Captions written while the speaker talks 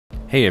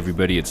Hey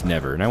everybody, it's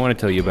Never, and I want to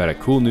tell you about a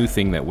cool new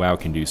thing that WoW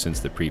can do since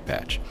the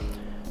pre-patch.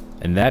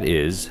 And that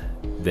is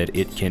that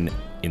it can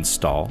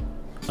install,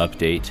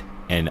 update,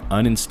 and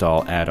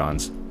uninstall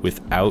add-ons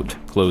without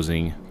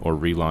closing or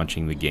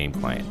relaunching the game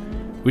client.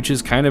 Which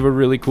is kind of a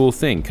really cool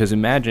thing, because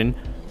imagine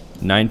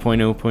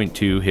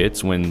 9.0.2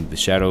 hits when the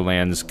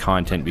Shadowlands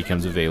content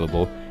becomes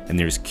available and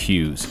there's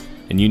queues,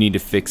 and you need to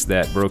fix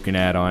that broken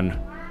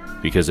add-on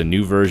because a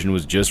new version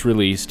was just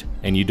released,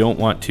 and you don't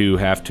want to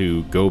have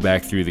to go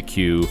back through the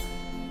queue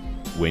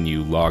when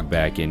you log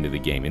back into the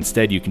game.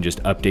 Instead, you can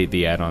just update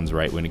the add-ons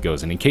right when it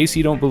goes. And in case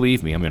you don't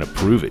believe me, I'm going to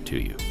prove it to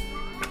you.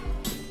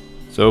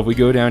 So if we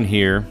go down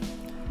here,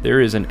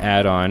 there is an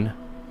add-on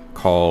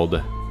called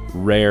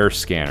Rare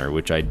Scanner,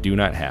 which I do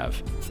not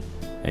have.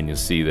 And you'll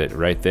see that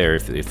right there,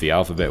 if the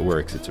alphabet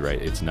works,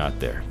 it's not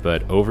there.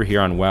 But over here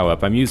on WoW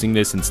Up, I'm using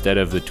this instead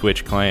of the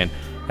Twitch client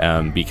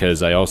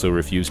because I also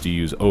refuse to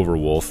use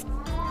Overwolf.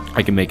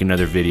 I can make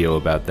another video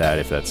about that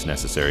if that's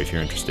necessary. If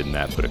you're interested in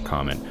that, put a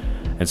comment.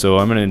 And so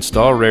I'm going to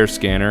install Rare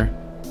Scanner.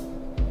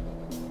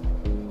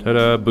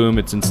 Ta-da, boom,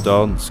 it's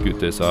installed. Scoot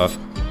this off.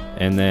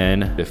 And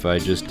then if I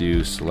just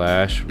do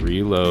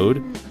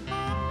 /reload,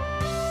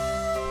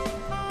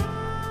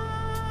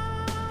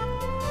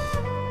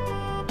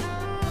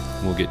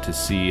 we'll get to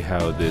see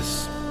how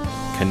this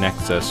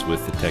connects us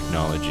with the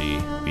technology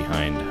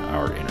behind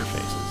our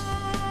interfaces.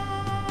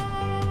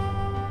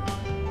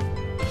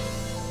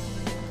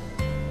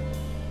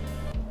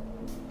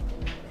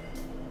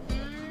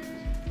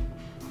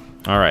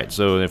 Alright,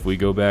 so if we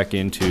go back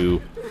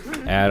into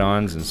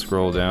add-ons and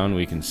scroll down,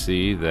 we can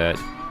see that,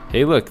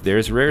 hey look,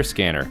 there's Rare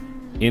Scanner,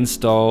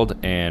 installed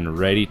and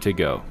ready to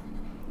go.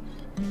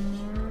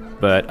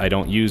 But I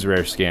don't use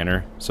Rare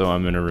Scanner, so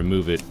I'm going to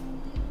remove it.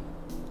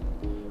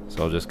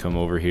 So I'll just come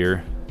over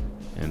here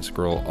and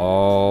scroll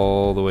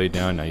all the way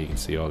down. Now you can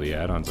see all the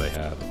add-ons I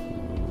have.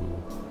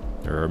 Ooh,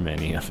 there are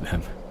many of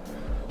them.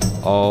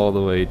 All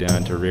the way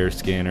down to Rare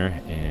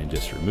Scanner and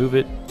just remove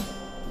it.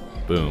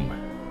 Boom.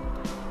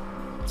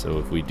 So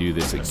if we do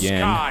this again,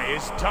 the sky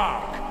is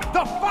dark.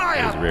 The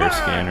fire Rare burns.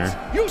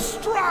 Scanner. You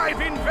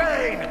strive in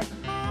vain.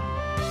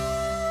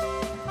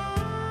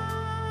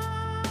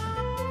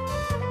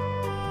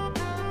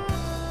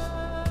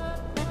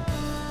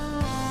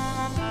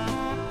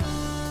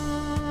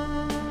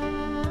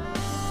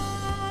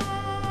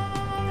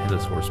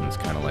 Headless Horseman's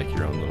kind of like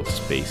your own little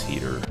space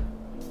heater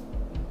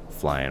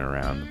flying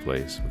around the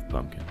place with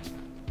pumpkins.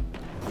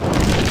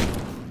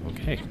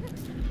 Okay,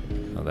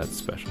 well that's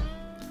special.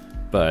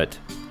 But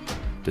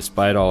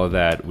despite all of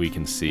that, we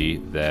can see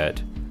that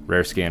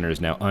Rare Scanner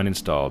is now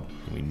uninstalled.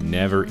 We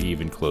never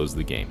even closed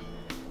the game.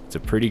 It's a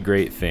pretty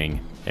great thing,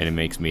 and it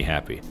makes me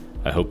happy.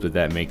 I hope that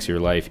that makes your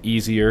life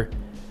easier,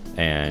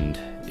 and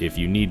if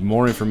you need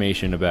more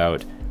information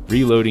about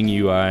reloading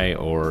UI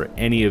or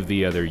any of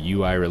the other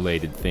UI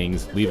related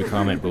things, leave a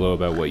comment below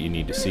about what you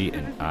need to see,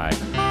 and I